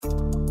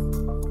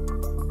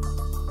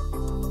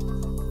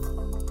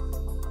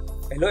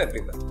Hello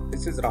everyone,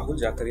 this is Rahul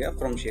Jakaria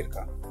from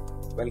Sharekhan.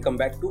 Welcome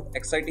back to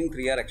exciting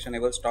 3R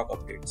actionable stock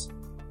updates.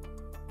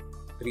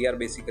 3R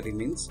basically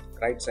means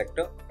right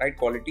sector, right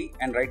quality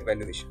and right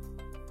valuation.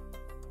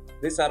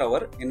 These are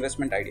our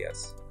investment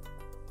ideas.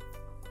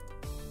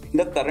 In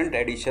the current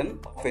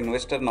edition of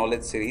Investor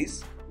Knowledge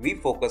series, we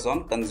focus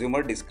on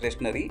consumer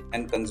discretionary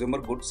and consumer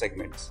goods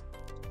segments,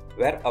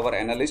 where our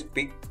analyst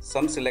pick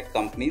some select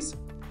companies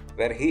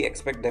where he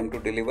expects them to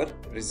deliver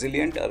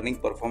resilient earning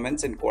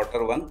performance in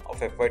Q1 of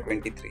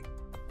FY23. In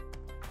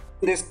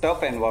this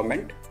tough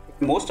environment,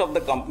 most of the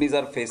companies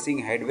are facing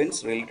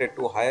headwinds related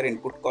to higher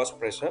input cost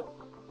pressure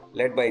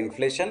led by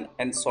inflation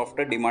and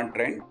softer demand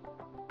trend.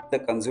 The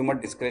consumer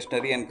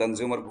discretionary and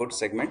consumer goods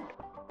segment,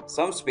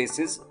 some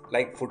spaces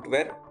like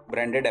footwear,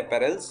 branded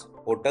apparels,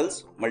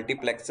 hotels,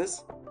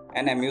 multiplexes,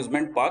 and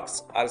amusement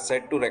parks are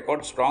set to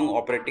record strong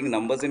operating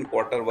numbers in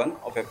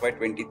Q1 of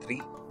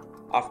FY23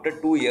 after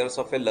 2 years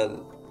of a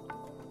lull.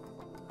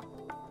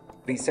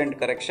 Recent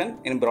correction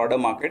in broader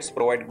markets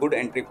provide good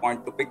entry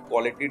point to pick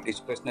quality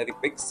discretionary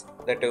picks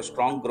that have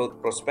strong growth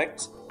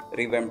prospects,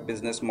 revamped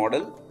business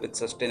model with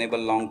sustainable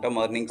long-term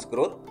earnings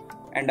growth,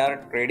 and are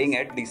trading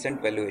at decent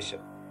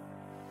valuation.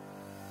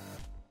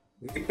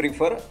 We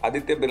prefer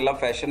Aditya Birla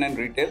Fashion and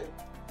Retail,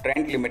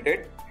 Trent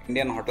Limited,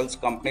 Indian Hotels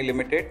Company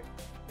Limited,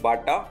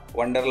 Bata,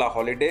 Wonderla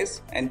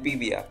Holidays, and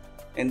PVR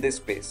in this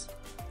space.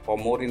 For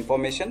more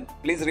information,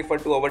 please refer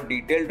to our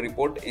detailed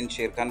report in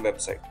Sharekhan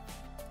website.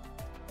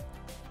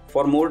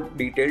 For more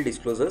detailed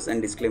disclosures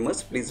and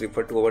disclaimers, please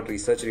refer to our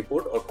research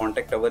report or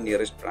contact our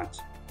nearest branch.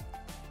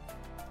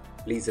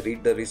 Please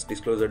read the risk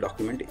disclosure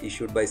document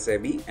issued by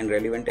SEBI and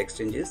relevant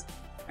exchanges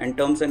and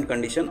terms and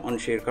conditions on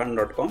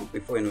sharekhan.com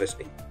before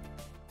investing.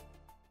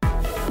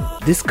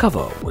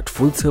 Discover what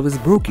full-service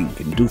broking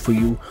can do for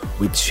you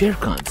with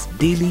Sharekhan's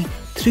daily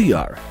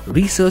 3R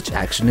Research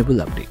Actionable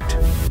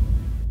Update.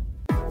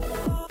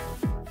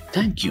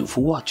 Thank you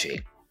for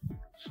watching.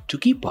 To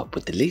keep up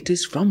with the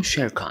latest from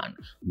Sharekhan,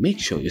 make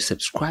sure you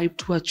subscribe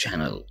to our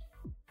channel.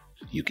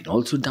 You can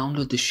also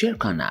download the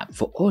Sharekhan app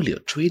for all your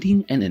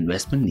trading and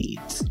investment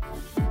needs.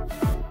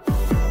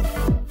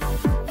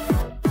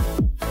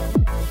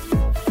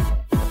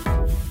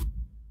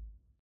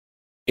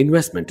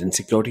 Investment in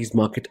securities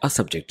market are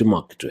subject to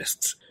market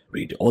risks.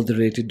 Read all the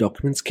related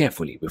documents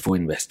carefully before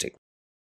investing.